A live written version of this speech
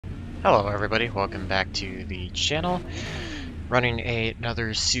Hello everybody, welcome back to the channel. Running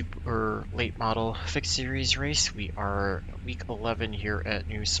another super late model fixed series race. We are week 11 here at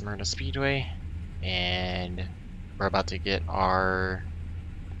New Smyrna Speedway, and we're about to get our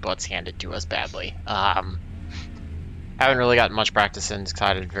butts handed to us badly. Haven't really gotten much practice in,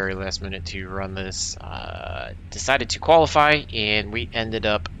 decided very last minute to run this. Decided to qualify, and we ended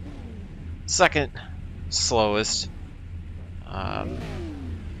up second slowest.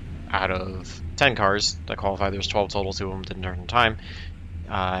 Out of 10 cars that qualified, there's 12 total, 2 of them didn't turn in time,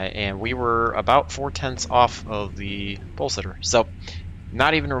 and we were about 4/10 off of the pole sitter, so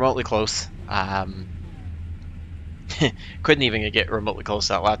not even remotely close. Couldn't even get remotely close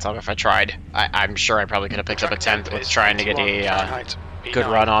to that lap time if I tried. I'm sure I probably could have picked up a 10th with trying to get a good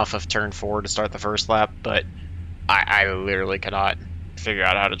run off of turn 4 to start the first lap, but I literally cannot figure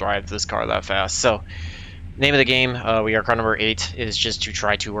out how to drive this car that fast. So name of the game, we are car number 8, is just to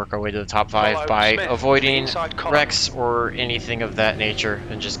try to work our way to the top 5 by avoiding wrecks or anything of that nature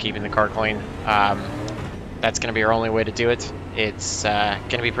and just keeping the car clean. That's going to be our only way to do it. It's going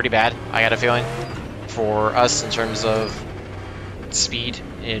to be pretty bad, I got a feeling, for us in terms of speed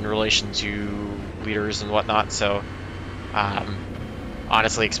in relation to leaders and whatnot. So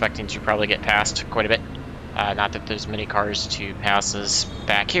honestly expecting to probably get passed quite a bit. Not that there's many cars to pass us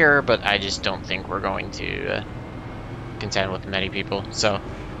back here, but I just don't think we're going to contend with many people. So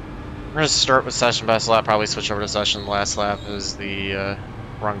we're going to start with session best lap, probably switch over to session last lap as the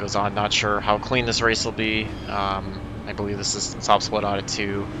run goes on. Not sure how clean this race will be. I believe this is the top split out of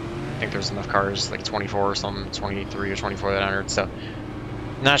 2. I think there's enough cars, like 24 or something, 23 or 24 that entered, so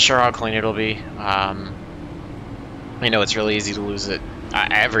not sure how clean it'll be. I know it's really easy to lose it.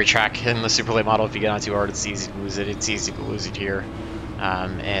 Every track in the super late model, if you get on too hard, it's easy to lose it. It's easy to lose it here.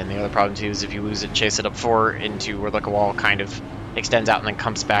 And the other problem too is if you lose it, chase it up 4 into where like a wall kind of extends out and then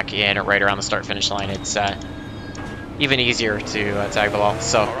comes back in right around the start-finish line. It's even easier to tag the wall.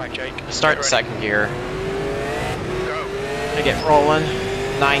 So start in second gear. I get rolling.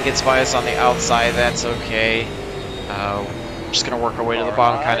 9 gets by us on the outside. That's okay. Just gonna work our way to the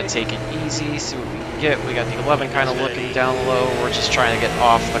bottom, kind of take it easy, see what we can get. We got the 11 kind of looking down low. We're just trying to get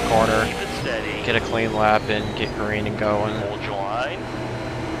off the corner, get a clean lap, and get green and going.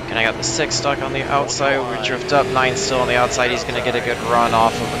 And I got the 6 stuck on the outside. We drift up, 9 still on the outside. He's gonna get a good run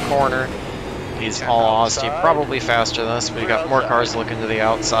off of the corner. He's, all honesty, probably faster than us, but we got more cars looking to the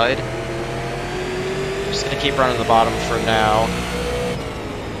outside. Just gonna keep running the bottom for now.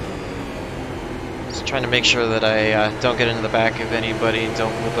 Trying to make sure that I don't get into the back of anybody and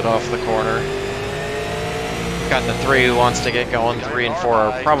don't whip it off the corner. Got the 3 who wants to get going. 3 and 4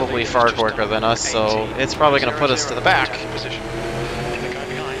 are probably far quicker than us, so it's probably going to put us to the back.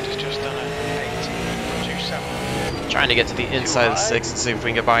 Trying to get to the inside of the 6 and see if we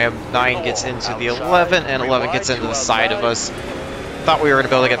can get by him. 9 gets into the 11, and 11 gets into the side of us. Thought we were going to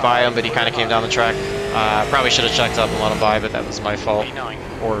be able to get by him, but he kind of came down the track. Probably should have checked up and let him by, but that was my fault.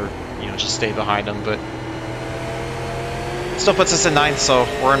 Or just stay behind him, but still puts us in 9th, so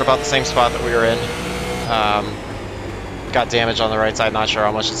we're in about the same spot that we were in. Got damage on the right side, not sure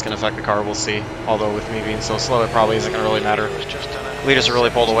how much it's going to affect the car, we'll see. Although with me being so slow, it probably isn't going to really matter. Leaders are really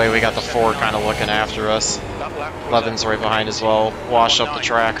pulled away, we got the 4 kind of looking after us. 11's right behind as well, wash up the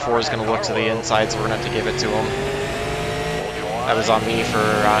track. 4 is going to look to the inside, so we're going to have to give it to him. That was on me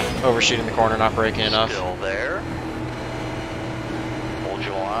for overshooting the corner, not braking enough.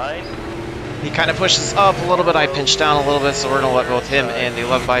 He kind of pushes up a little bit, I pinch down a little bit, so we're going to let both him and the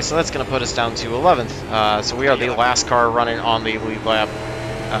 11 by, so that's going to put us down to 11th. So we are the last car running on the lead lap.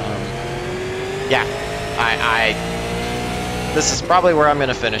 Yeah, this is probably where I'm going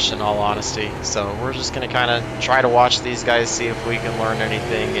to finish in all honesty. So we're just going to kind of try to watch these guys, see if we can learn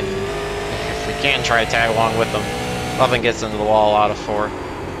anything, and if we can, try to tag along with them. 11 gets into the wall out of 4.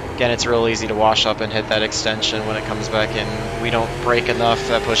 Again, it's real easy to wash up and hit that extension when it comes back in. We don't brake enough,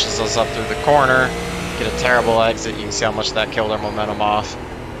 that pushes us up through the corner. Get a terrible exit, you can see how much that killed our momentum off.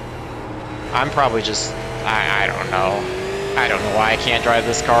 I'm probably just, I don't know. I don't know why I can't drive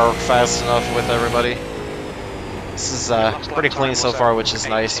this car fast enough with everybody. This is pretty clean so far, which is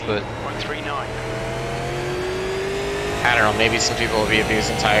nice, but I don't know, maybe some people will be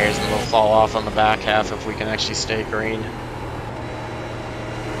abusing tires and they'll fall off on the back half if we can actually stay green.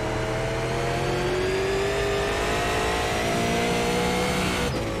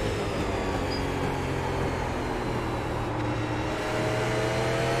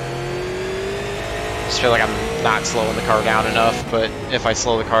 I feel like I'm not slowing the car down enough, but if I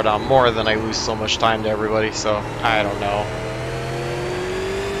slow the car down more, then I lose so much time to everybody, so I don't know.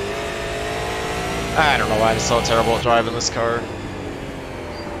 I don't know why I'm so terrible at driving this car.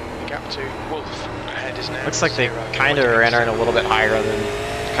 Gap to Wolf. Ahead is now Looks like they 0. kind of are entering a little bit higher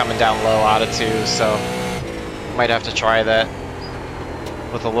than coming down low out of 2, so might have to try that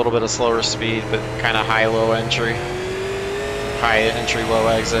with a little bit of slower speed, but kind of high-low entry. High entry, low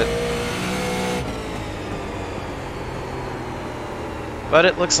exit. But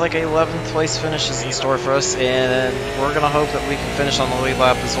it looks like a 11th place finish is in store for us, and we're going to hope that we can finish on the lead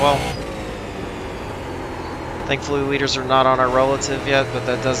lap as well. Thankfully, leaders are not on our relative yet, but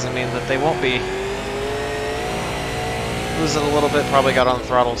that doesn't mean that they won't be. Losing a little bit, probably got on the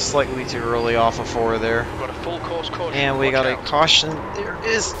throttle slightly too early off of 4 there. Got a full course caution. And we got a caution. There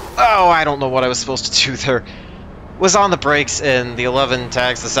is... Oh, I don't know what I was supposed to do there. Was on the brakes, and the 11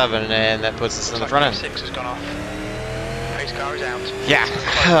 tags the 7, and that puts us in the front end. 6 has gone off. Pace car is out.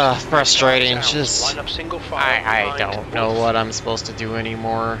 Yeah, frustrating. Just... Line up single file I don't know what I'm supposed to do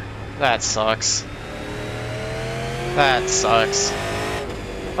anymore. That sucks. That sucks.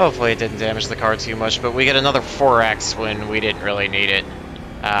 Hopefully it didn't damage the car too much, but we get another 4X when we didn't really need it.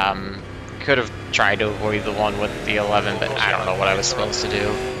 Could have tried to avoid the one with the 11, but I don't know what I was supposed to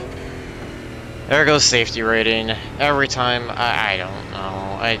do. There goes safety rating. Every time, I don't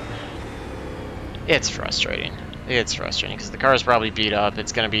know. It's frustrating. It's frustrating because the car is probably beat up.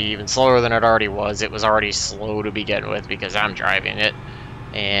 It's going to be even slower than it already was. It was already slow to begin with because I'm driving it,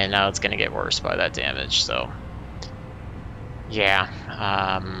 and now it's going to get worse by that damage. So,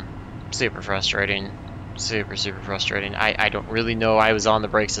 yeah, super frustrating. Super frustrating. I don't really know. I was on the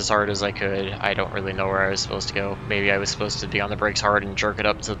brakes as hard as I could. I don't really know where I was supposed to go. Maybe I was supposed to be on the brakes hard and jerk it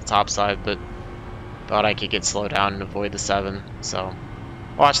up to the top side, but thought I could get slowed down and avoid the 7. So,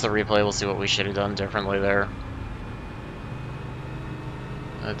 watch the replay. We'll see what we should have done differently there.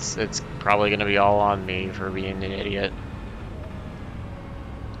 It's probably going to be all on me for being an idiot.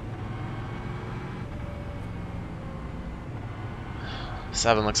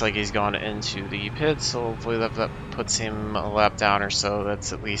 Seven looks like he's gone into the pit, so hopefully that puts him a lap down or so.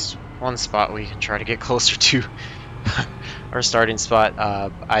 That's at least one spot we can try to get closer to our starting spot.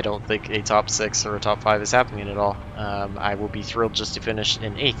 I don't think a top 6 or a top 5 is happening at all. I will be thrilled just to finish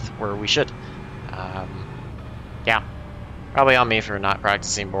in 8th, where we should. Yeah, probably on me for not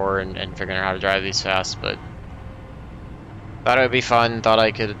practicing more and figuring out how to drive these fast, but thought it would be fun. Thought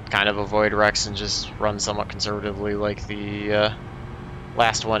I could kind of avoid wrecks and just run somewhat conservatively like the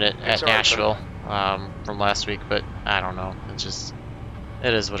last one at Nashville from last week, but I don't know.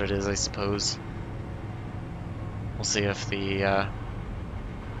 It is what it is, I suppose. We'll see if the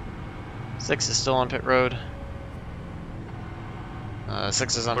 6 is still on pit road.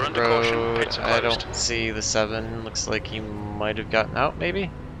 6 is on pit road. I don't see the 7. Looks like he might have gotten out, maybe?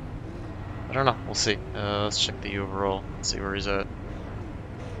 I don't know. We'll see. Let's check the overall. See where he's at.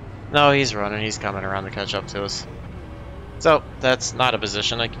 No, he's running. He's coming around to catch up to us. So, that's not a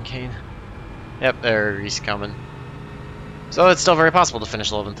position I can gain. Yep, there he's coming. So it's still very possible to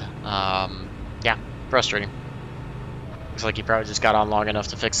finish 11th. Yeah, frustrating. Looks like he probably just got on long enough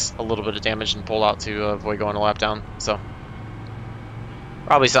to fix a little bit of damage and pull out to avoid going a lap down. So,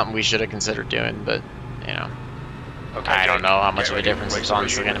 probably something we should have considered doing, but, you know. Okay, I don't know how much of a difference it's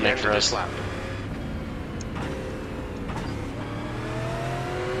honestly going to make for us.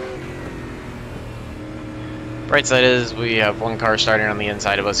 Bright side is we have one car starting on the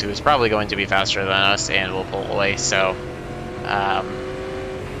inside of us who is probably going to be faster than us and will pull away, so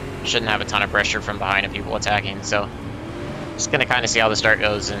shouldn't have a ton of pressure from behind of people attacking. So just going to kind of see how the start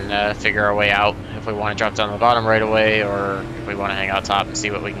goes and figure our way out if we want to drop down to the bottom right away or if we want to hang out top and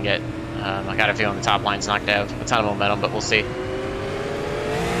see what we can get. I got a feeling the top line's not going to have a ton of momentum, but we'll see.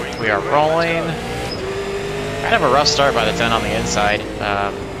 We are rolling. Kind of a rough start by the 10 on the inside.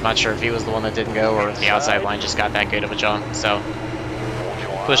 Not sure if he was the one that didn't go or if the outside line just got that good of a jump. So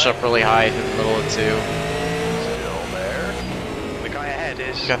push up really high through the middle of 2. Still there. The guy ahead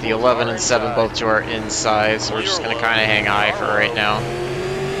is. Got the 11 and 7 both to our inside, so we're just going to kind of hang high for right now.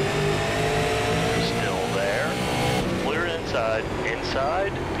 Still there. Clear inside.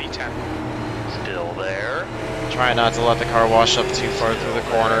 Inside. P10. Still there. Try not to let the car wash up too far through the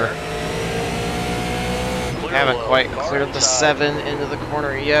corner. Haven't quite cleared the 7 into the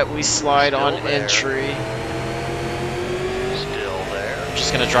corner yet. We slide on entry. Still there.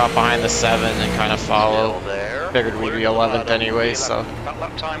 Just gonna drop behind the 7 and kind of follow. Figured we'd be 11th anyway, so. That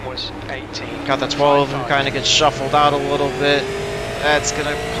lap time was 18. Got the 12 and kind of gets shuffled out a little bit. That's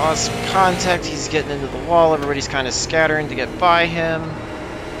gonna cause some contact. He's getting into the wall. Everybody's kind of scattering to get by him.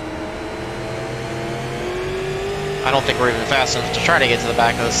 I don't think we're even fast enough to try to get to the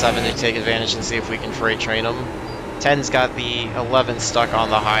back of the 7 to take advantage and see if we can freight train him. 10's got the 11 stuck on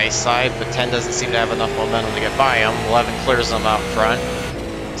the high side, but 10 doesn't seem to have enough momentum to get by him. 11 clears him out front.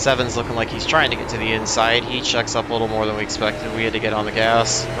 7's looking like he's trying to get to the inside. He checks up a little more than we expected. We had to get on the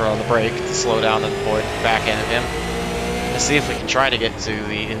gas, or on the brake, to slow down and avoid the back end of him. Let's see if we can try to get to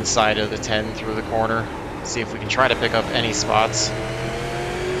the inside of the 10 through the corner. See if we can try to pick up any spots.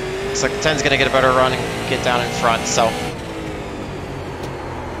 Looks like the 10's going to get a better run and get down in front, so...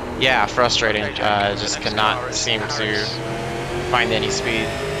 yeah, frustrating. Just cannot seem to find any speed.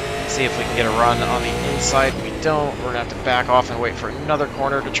 See if we can get a run on the inside. We don't. We're going to have to back off and wait for another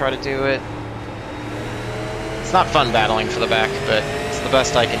corner to try to do it. It's not fun battling for the back, but it's the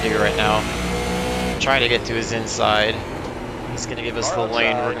best I can do right now. Try to get to his inside. He's going to give us the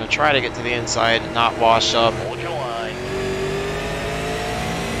lane. We're going to try to get to the inside, not wash up. Hold your line.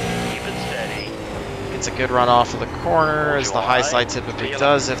 Keep it steady. Gets a good run off of the corner, as the high side typically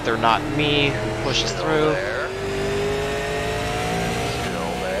does if they're not me who pushes through.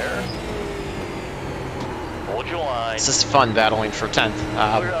 It's just fun battling for 10th.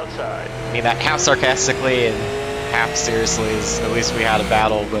 I mean that half sarcastically and half seriously is at least we had a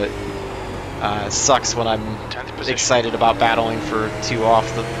battle, but it sucks when I'm excited about battling for 2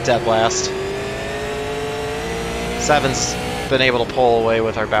 off the dead last. 7's been able to pull away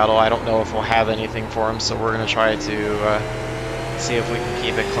with our battle. I don't know if we'll have anything for him, so we're going to try to see if we can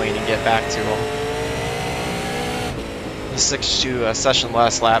keep it clean and get back to him. 6 to a session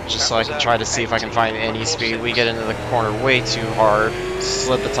last lap, just so I can try to see if I can find any speed. We get into the corner way too hard,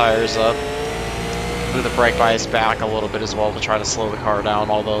 slid the tires up, blew the brake bias back a little bit as well to try to slow the car down,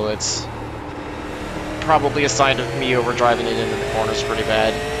 although it's probably a sign of me overdriving it into the corners pretty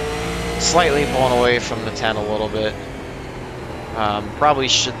bad. Slightly pulling away from the 10 a little bit. Probably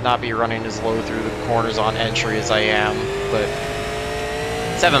should not be running as low through the corners on entry as I am, but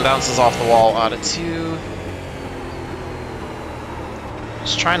 7 bounces off the wall out of 2.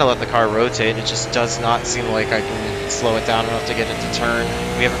 Just trying to let the car rotate. It just does not seem like I can slow it down enough to get it to turn.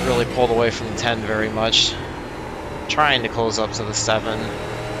 We haven't really pulled away from the 10 very much. Trying to close up to the 7.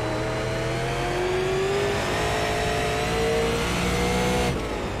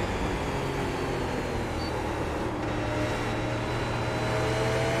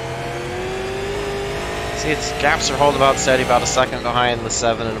 See, its gaps are holding about steady, about a second behind the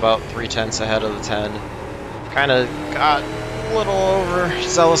 7 and about 3/10 ahead of the 10. Kind of got a little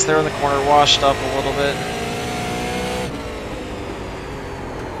overzealous there in the corner, washed up a little bit.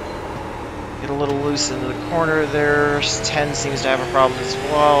 Get a little loose into the corner there. 10 seems to have a problem as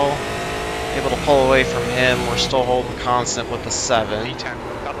well. Able to pull away from him. We're still holding constant with the 7. P10.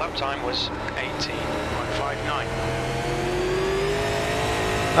 That lap time was 18.59.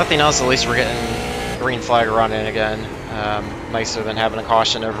 Nothing else, at least we're getting green flag running again. Nicer than having a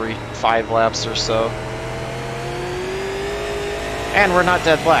caution every 5 laps or so. And we're not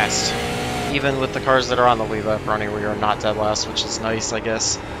dead last. Even with the cars that are on the lead lap running, we are not dead last, which is nice, I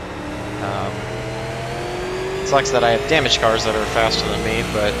guess. Sucks that I have damaged cars that are faster than me,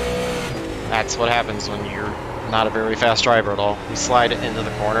 but that's what happens when you're not a very fast driver at all. We slide it into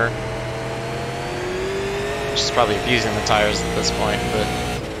the corner, which is probably abusing the tires at this point, but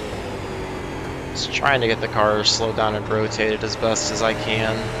just trying to get the car slowed down and rotated as best as I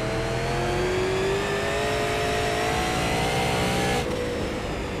can.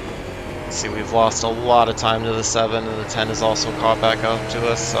 See, we've lost a lot of time to the 7, and the 10 has also caught back up to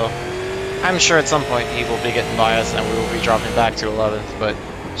us, so I'm sure at some point he will be getting by us and we will be dropping back to 11th, but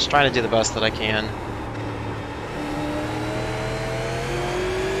just trying to do the best that I can.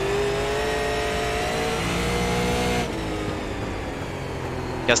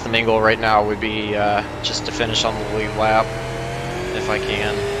 I guess the main goal right now would be just to finish on the lead lap, if I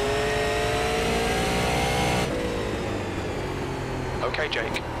can. Okay,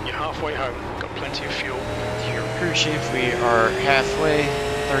 Jake, you're halfway home. Got plenty of fuel. Here, crew chief, we are halfway.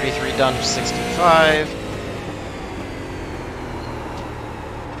 33 done for 65.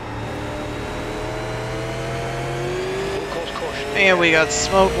 And we got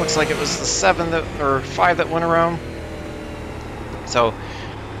smoke. Looks like it was the 7 that, or 5 that went around. So,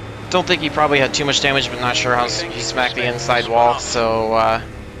 don't think he probably had too much damage, but not sure how he smacked the inside wall. So,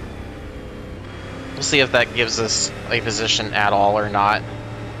 we'll see if that gives us a position at all or not.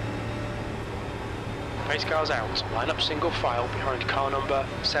 Pace cars out. Line up single file behind car number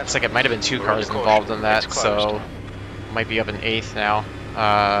 7. Looks like it might have been 2 cars involved in that, so might be up in 8th now.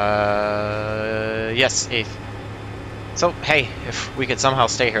 Yes, 8th. So, hey, if we could somehow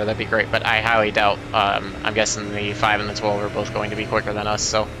stay here, that'd be great, but I highly doubt. I'm guessing the 5 and the 12 are both going to be quicker than us,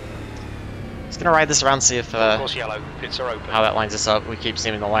 so just gonna ride this around, see if yellow. Pits are open. how that lines us up. We keep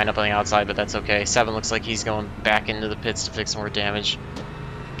seeming to line up on the outside, but that's okay. 7 looks like he's going back into the pits to fix more damage.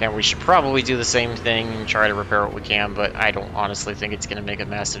 Again, we should probably do the same thing and try to repair what we can, but I don't honestly think it's going to make a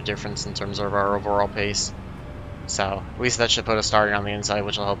massive difference in terms of our overall pace. So, at least that should put us starting on the inside,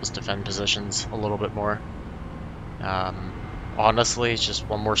 which will help us defend positions a little bit more. Honestly, it's just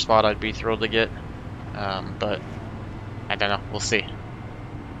one more spot I'd be thrilled to get, but I don't know, we'll see.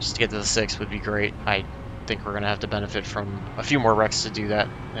 Just to get to the 6 would be great. I think we're going to have to benefit from a few more wrecks to do that,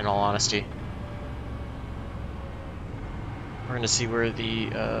 in all honesty. We're going to see where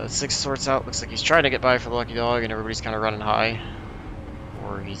the 6 sorts out. Looks like he's trying to get by for the lucky dog and everybody's kind of running high.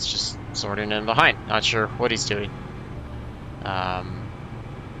 Or he's just sorting in behind. Not sure what he's doing.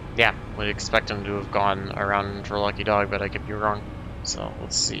 Yeah, would expect him to have gone around for lucky dog, but I could be wrong. So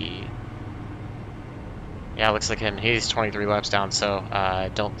let's see. Yeah, looks like him. He's 23 laps down, so I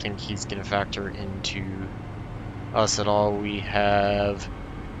don't think he's going to factor into us at all. We have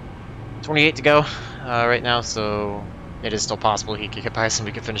 28 to go right now, so it is still possible he could get by us and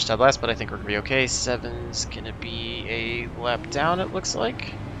we could finish dead last, but I think we're going to be okay. 7's going to be a lap down, it looks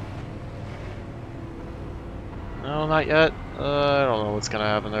like. No, not yet. I don't know what's going to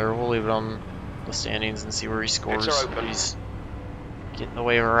happen there. We'll leave it on the standings and see where he scores. If he's getting the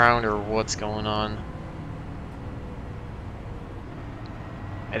way around or what's going on.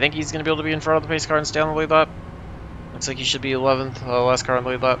 I think he's going to be able to be in front of the pace car and stay on the lead lap. Looks like he should be 11th, last car on the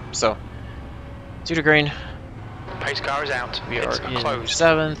lead lap. So, 2 to green. Pace car is out. We are in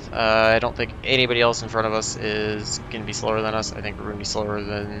 7th. I don't think anybody else in front of us is going to be slower than us. I think we're going to be slower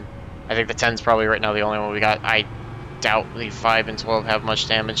than... I think the 10's probably right now the only one we got. I doubt the 5 and 12 have much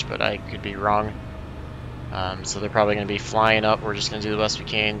damage, but I could be wrong. So they're probably going to be flying up. We're just going to do the best we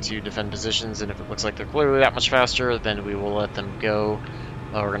can to defend positions, and if it looks like they're clearly that much faster, then we will let them go.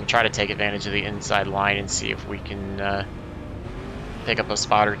 We're going to try to take advantage of the inside line and see if we can pick up a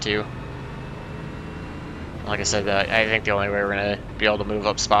spot or two. Like I said, I think the only way we're going to be able to move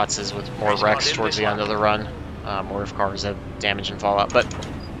up spots is with more wrecks towards the end of the run, or if cars have damage and fallout. But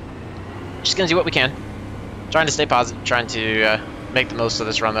just going to do what we can. Trying to stay positive, trying to make the most of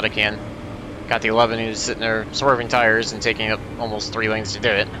this run that I can. Got the 11 who's sitting there swerving tires and taking up almost 3 lanes to do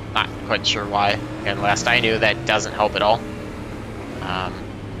it. Not quite sure why. Again, last I knew, that doesn't help at all.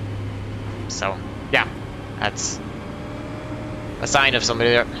 So, yeah, that's a sign of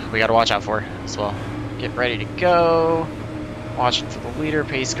somebody that we got to watch out for as well. Get ready to go. Watching for the leader.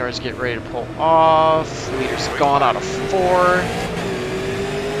 Pace cars get ready to pull off. Leader's gone out of 4.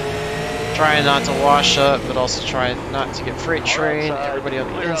 Trying not to wash up, but also trying not to get freight train. Everybody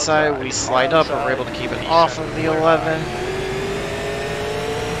on the inside, we slide up, and we're able to keep it off of the 11.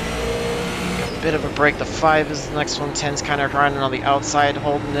 A bit of a break. The 5 is the next one. 10's kind of running on the outside,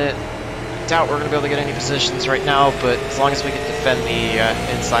 holding it. I doubt we're going to be able to get any positions right now, but as long as we can defend the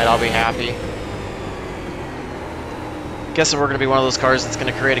inside, I'll be happy. Guessing we're going to be one of those cars that's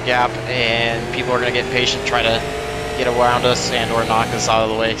going to create a gap, and people are going to get impatient, try to get around us and or knock us out of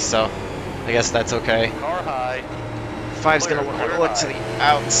the way, so I guess that's okay. 5's going to look to the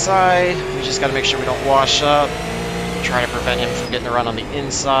outside. We just got to make sure we don't wash up. Try to prevent him from getting a run on the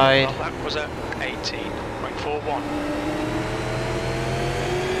inside. Well, that was at 18.41.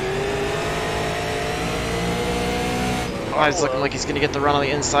 5's looking like he's going to get the run on the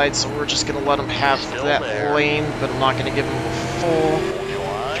inside, so we're just going to let him have that lane, but I'm not going to give him a full.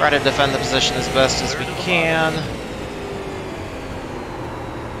 Try to defend the position as best as we can.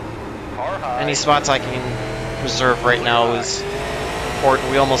 Any spots I can preserve right now is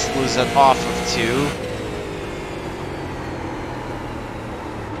important. We almost lose it off of 2.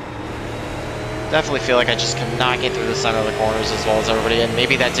 Definitely feel like I just cannot get through the center of the corners as well as everybody, and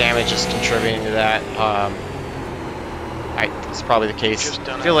maybe that damage is contributing to that. It's probably the case.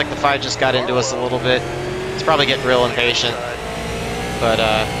 I feel like the 5 just got into us a little bit. It's probably getting real impatient, but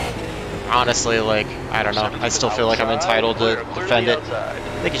honestly, like, I don't know. I still feel like I'm entitled to defend it.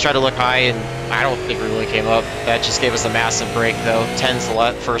 I think he tried to look high, and I don't think we really came up. That just gave us a massive break, though. 10's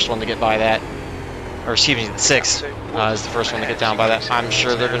the first one to get by that. Or excuse me, 6 is the first one to get down by that. I'm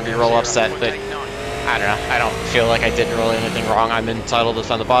sure they're going to be real upset, but I don't know. I don't feel like I did really anything wrong. I'm entitled to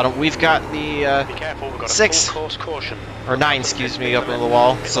defend the bottom. We've got the 6, or 9, excuse me, up on the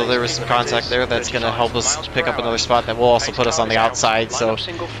wall. So there was some contact there. That's going to help us pick up another spot that will also put us on the outside. So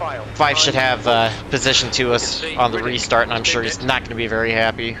 5 should have position to us on the restart, and I'm sure he's not going to be very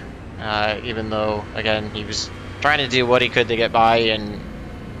happy. Even though, again, he was trying to do what he could to get by, and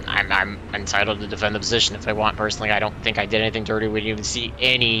I'm entitled to defend the position if I want. Personally, I don't think I did anything dirty. We didn't even see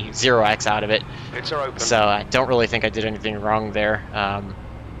any 0x out of it. So I don't really think I did anything wrong there.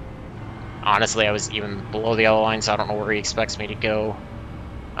 Honestly, I was even below the yellow line, so I don't know where he expects me to go.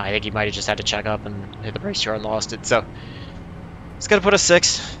 I think he might have just had to check up and hit the brakes jar and lost it. So It's going to put us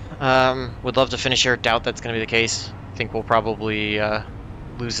 6. Would love to finish here. Doubt that's going to be the case. I think we'll probably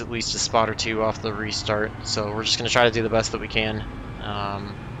lose at least a spot or 2 off the restart. So we're just going to try to do the best that we can.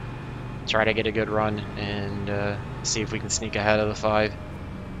 Try to get a good run and see if we can sneak ahead of the 5.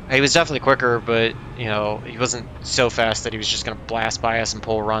 He was definitely quicker, but you know, he wasn't so fast that he was just going to blast by us and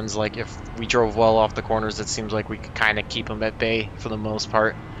pull runs. Like if we drove well off the corners, it seems like we could kind of keep him at bay for the most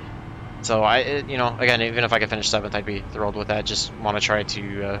part. So you know, again, even if I could finish 7th, I'd be thrilled with that. Just want to try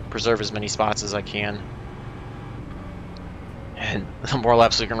to preserve as many spots as I can. And the more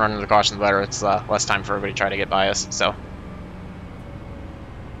laps we can run into the caution, the better. It's less time for everybody to try to get by us. So.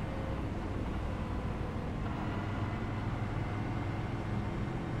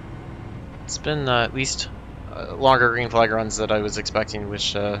 It's been at least longer green flag runs that I was expecting,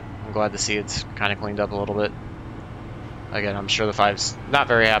 which I'm glad to see it's kind of cleaned up a little bit. Again, I'm sure the 5's not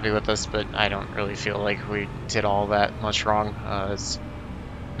very happy with us, but I don't really feel like we did all that much wrong.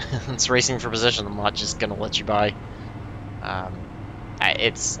 It's racing for position. I'm not just going to let you by. I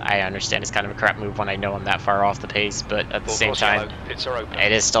understand it's kind of a crap move when I know I'm that far off the pace, but at the same time,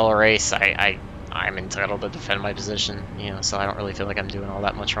 it is still a race. I'm entitled to defend my position, you know, so I don't really feel like I'm doing all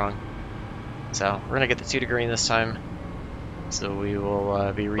that much wrong. So we're gonna get the 2 to green this time. So we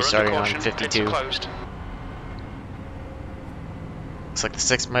will be restarting on 52. Looks like the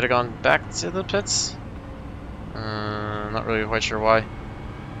 6 might have gone back to the pits. Not really quite sure why.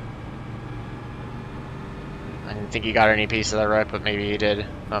 I didn't think he got any piece of that right, but maybe he did.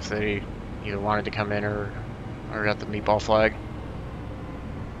 Enough that he either wanted to come in or got the meatball flag.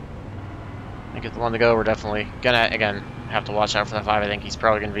 I get the 1 to go. We're definitely gonna again have to watch out for that 5. I think he's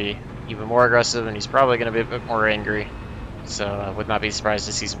probably gonna be even more aggressive, and he's probably going to be a bit more angry. So I would not be surprised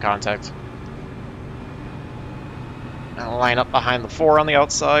to see some contact. I'll line up behind the 4 on the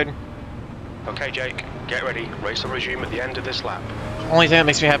outside. Okay, Jake, get ready. Race will resume at the end of this lap. Only thing that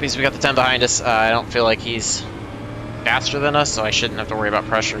makes me happy is we got the 10 behind us. I don't feel like he's faster than us, so I shouldn't have to worry about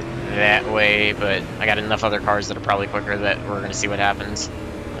pressure that way, but I got enough other cars that are probably quicker that we're going to see what happens.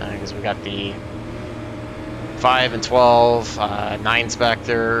 Because we got the 5 and 12, 9's back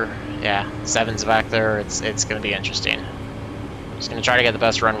there. Yeah, 7's back there. It's going to be interesting. Just going to try to get the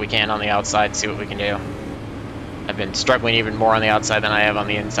best run we can on the outside, see what we can do. I've been struggling even more on the outside than I have on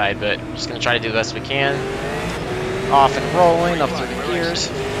the inside, but just going to try to do the best we can. Off and rolling, up through the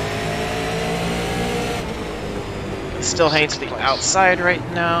gears. Still hanging to the outside right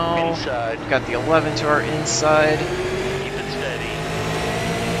now. Inside. We've got the 11 to our inside. Keep it steady.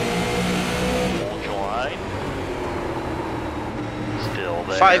 Hold your line. Still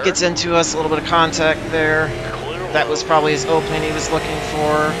there. 5 gets into us, a little bit of contact there. That was probably his opening he was looking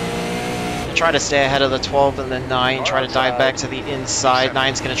for. Try to stay ahead of the 12 and then 9. Try to dive back to the inside.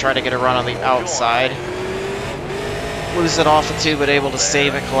 9's going to try to get a run on the outside. Lose it off of 2, but able to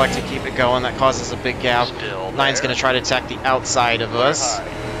save it, collect it, keep it going. That causes a big gap. 9's going to try to attack the outside of us.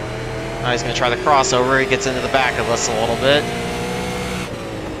 Now he's going to try the crossover. He gets into the back of us a little bit.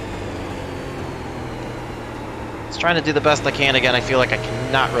 He's trying to do the best I can. Again, I feel like I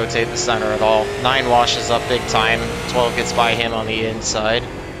cannot rotate the center at all. 9 washes up big time. 12 gets by him on the inside.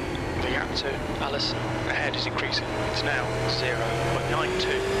 The gap to Alice ahead is increasing. It's now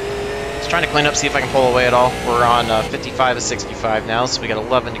 0.92. Just trying to clean up, see if I can pull away at all. We're on 55 to 65 now, so we got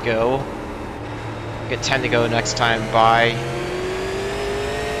 11 to go. Get 10 to go next time by.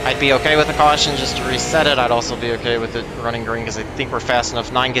 I'd be okay with a caution just to reset it. I'd also be okay with it running green because I think we're fast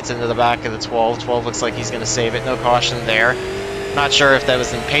enough. 9 gets into the back of the 12. 12 looks like he's going to save it. No caution there. Not sure if that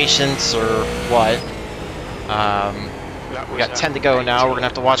was impatience or what. We got 10 to go now. We're going to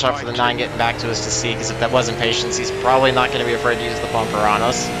have to watch out for the 9 getting back to us to see, because if that was impatience, he's probably not going to be afraid to use the bumper on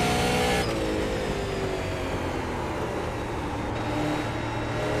us.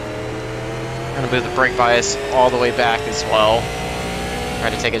 Going to move the brake bias all the way back as well. Try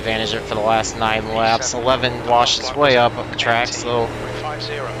to take advantage of it for the last 9 laps. 11 washes way up the track, so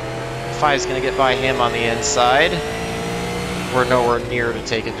 5's going to get by him on the inside. We're nowhere near to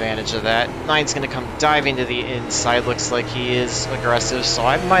take advantage of that. 9's going to come diving to the inside. Looks like he is aggressive, so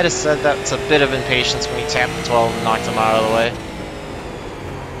I might have said that's a bit of impatience when he tapped the 12 and knocked him out of the way.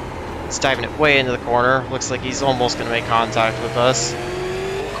 He's diving it way into the corner. Looks like he's almost going to make contact with us.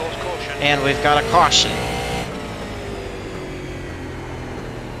 And we've got a caution.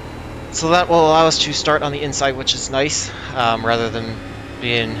 So that will allow us to start on the inside, which is nice, rather than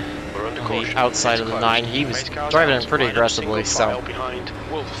being on the outside of the 9. He was driving it pretty aggressively, so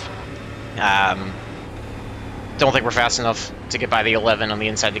don't think we're fast enough to get by the 11 on the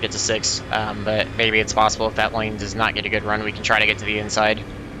inside to get to 6, but maybe it's possible if that lane does not get a good run, we can try to get to the inside,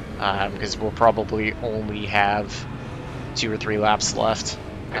 because we'll probably only have 2 or 3 laps left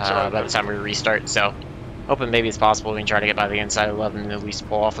by the time we restart. So hoping maybe it's possible we can try to get by the inside of 11 and at least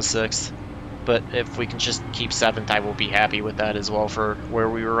pull off a 6th. But if we can just keep 7th, I will be happy with that as well for where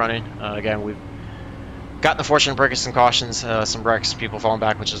we were running. Again, we've gotten the fortune breakers, some cautions, some wrecks, people falling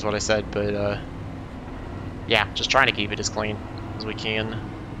back, which is what I said. But yeah, just trying to keep it as clean as we can.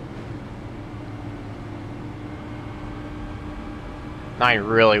 9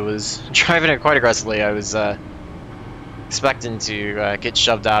 really was driving it quite aggressively. I was expecting to get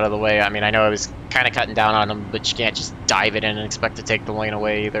shoved out of the way. I mean, I know I was kind of cutting down on him, but you can't just dive it in and expect to take the lane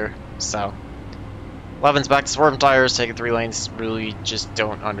away either. So 11's back to swerving tires, taking 3 lanes. Really just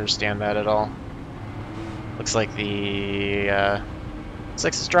don't understand that at all. Looks like the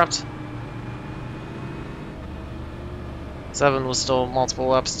 6 is dropped. 7 was still multiple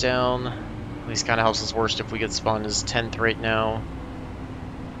laps down. At least kind of helps us worst if we get spun as 10th right now.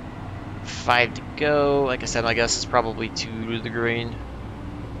 5 to go. Like I said, my guess is probably 2 to the green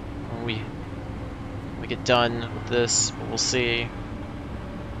when we get done with this, but we'll see.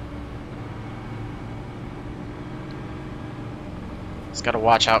 Just got to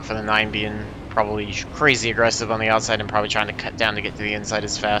watch out for the 9 being probably crazy aggressive on the outside and probably trying to cut down to get to the inside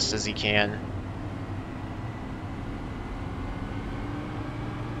as fast as he can.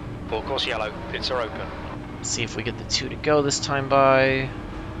 Full course yellow, pits are open. See if we get the 2 to go this time by.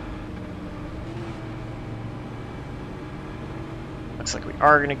 Looks like we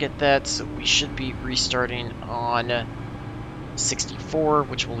are going to get that, so we should be restarting on 64,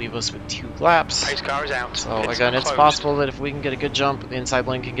 which will leave us with 2 laps. Pace car is out. So again, it's possible that if we can get a good jump, the inside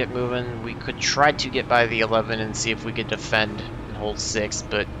lane can get moving. We could try to get by the 11 and see if we could defend and hold 6,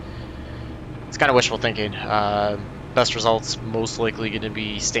 but it's kind of wishful thinking. Best results most likely going to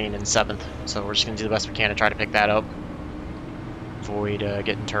be staying in 7th, so we're just going to do the best we can to try to pick that up. Avoid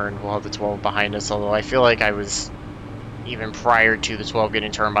getting turned. We'll have the 12 behind us, although I feel like I was, even prior to the 12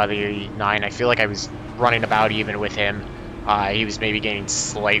 getting turned by the 9, I feel like I was running about even with him. He was maybe gaining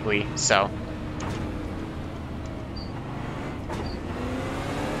slightly, so.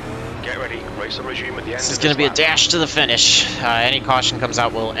 Get ready, race will resume at the end. This is going to be a dash to the finish. Any caution comes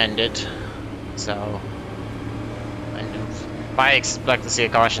out, we'll end it. So, and if I expect to see a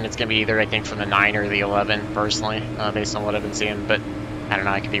caution, it's going to be either, I think, from the 9 or the 11, personally, based on what I've been seeing. But I don't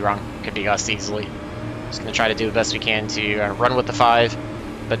know, I could be wrong. Could be us easily. Just going to try to do the best we can to run with the 5,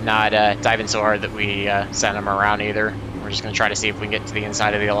 but not dive in so hard that we send them around either. We're just going to try to see if we can get to the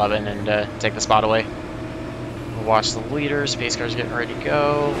inside of the 11 and take the spot away. We'll watch the leaders. Pace car's getting ready to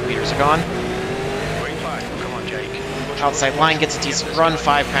go. Leaders are gone. Green flag. Come on, Jake. Outside line gets a decent run.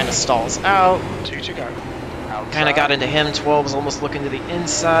 5 kind of stalls out. 2 to go. Kind of got into him. 12 was almost looking to the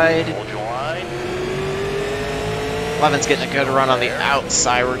inside. Hold your line. 11's getting a good run on the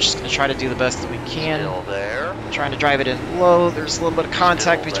outside. We're just going to try to do the best that we can. Still there. Trying to drive it in low. There's a little bit of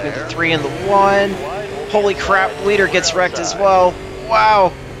contact between the 3 and the 1. Holy crap, leader gets wrecked as well.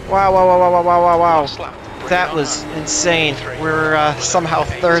 Wow. Wow, wow, wow, wow, wow, wow, wow. That was insane. We're somehow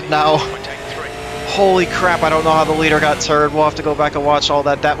 3rd now. Holy crap, I don't know how the leader got turned. We'll have to go back and watch all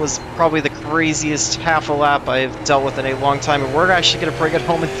that. That was probably the craziest half a lap I've dealt with in a long time. And we're actually going to bring it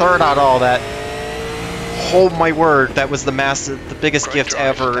home in 3rd out of all that. Oh my word, that was the biggest gift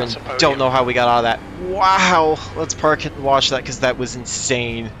ever, and don't know how we got out of that. Wow, let's park it and watch that because that was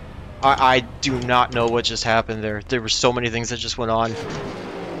insane. I do not know what just happened there. There were so many things that just went on.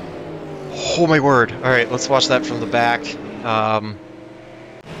 Oh my word. Alright, let's watch that from the back.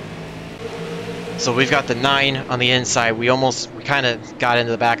 So we've got the 9 on the inside. We kind of got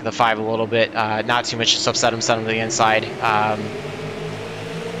into the back of the 5 a little bit. Not too much, just upset him, sent him to the inside.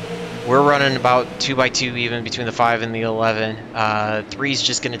 We're running about 2x2 even between the 5 and the 11. 3's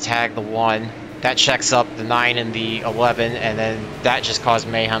just going to tag the 1. That checks up the 9 and the 11, and then that just caused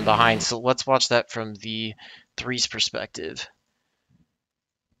mayhem behind. So let's watch that from the 3's perspective.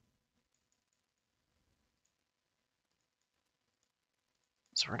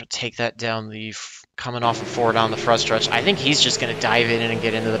 So we're going to take that down the, coming off of 4 down the front stretch. I think he's just going to dive in and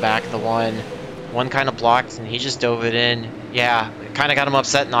get into the back of the 1. 1 kind of blocked, and he just dove it in. Yeah, kind of got him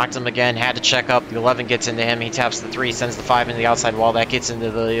upset, knocked him again, had to check up. The 11 gets into him. He taps the 3, sends the 5 into the outside wall. That gets into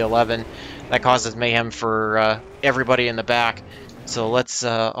the 11. That causes mayhem for everybody in the back. So let's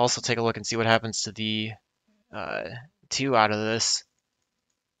also take a look and see what happens to the 2 out of this.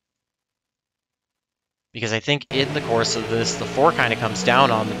 Because I think in the course of this, the 4 kind of comes down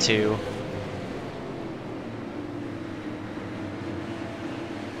on the 2.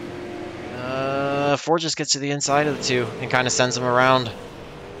 4 just gets to the inside of the 2 and kind of sends him around.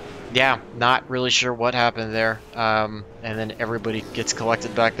 Yeah, not really sure what happened there. And then everybody gets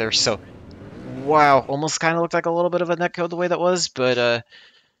collected back there. So Wow, almost kind of looked like a little bit of a netcode the way that was, but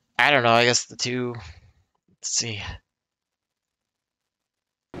I don't know. I guess the two. Let's see.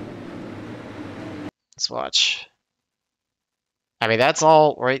 Let's watch. I mean, that's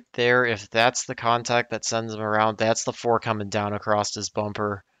all right there. If that's the contact that sends him around, that's the 4 coming down across his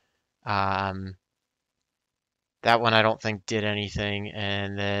bumper. Um, that one I don't think did anything.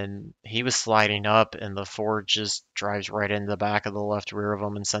 And then he was sliding up, and the 4 just drives right into the back of the left rear of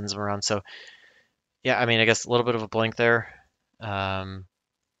him and sends him around. So, yeah, I mean, I guess a little bit of a blink there. Um,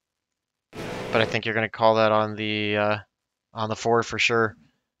 but I think you're going to call that on the 4 for sure.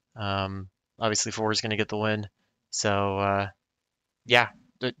 Obviously, 4 is going to get the win. So, yeah,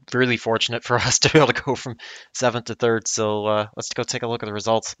 really fortunate for us to be able to go from 7th to 3rd. So let's go take a look at the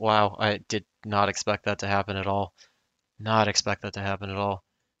results. Wow, I did not expect that to happen at all. Not expect that to happen at all.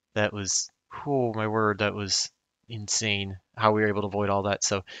 That was, oh my word, that was insane how we were able to avoid all that.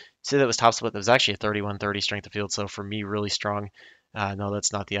 So, say that was top split. That was actually a 31-30 strength of field. So for me, really strong. No,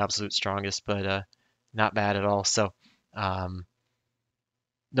 that's not the absolute strongest, but not bad at all. So, um,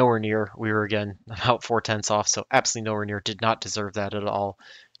 nowhere near. We were again about 4/10 off, so absolutely nowhere near. Did not deserve that at all.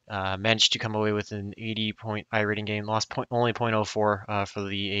 Managed to come away with an 80-point iRating game. Lost only 0.04 for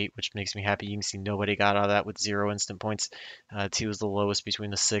the 8, which makes me happy. You can see nobody got out of that with 0 instant points. 2 was the lowest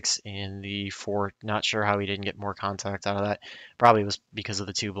between the 6 and the 4. Not sure how he didn't get more contact out of that. Probably was because of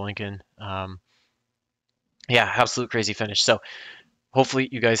the 2 blinking. Yeah, absolute crazy finish. So hopefully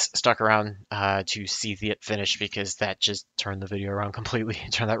you guys stuck around to see the finish, because that just turned the video around completely,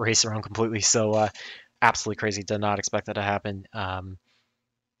 turned that race around completely. So absolutely crazy. Did not expect that to happen.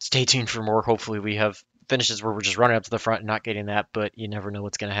 Stay tuned for more. Hopefully we have finishes where we're just running up to the front and not getting that, but you never know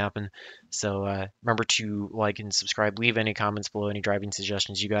what's going to happen. So remember to like and subscribe. Leave any comments below, any driving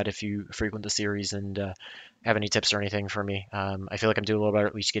suggestions you got if you frequent the series, and have any tips or anything for me. I feel like I'm doing a little better,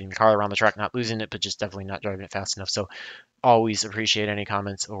 at least getting the car around the track, not losing it, but just definitely not driving it fast enough. So always appreciate any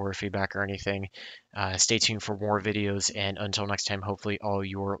comments or feedback or anything. Stay tuned for more videos, and until next time, hopefully all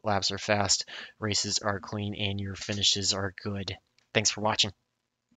your laps are fast, races are clean, and your finishes are good. Thanks for watching.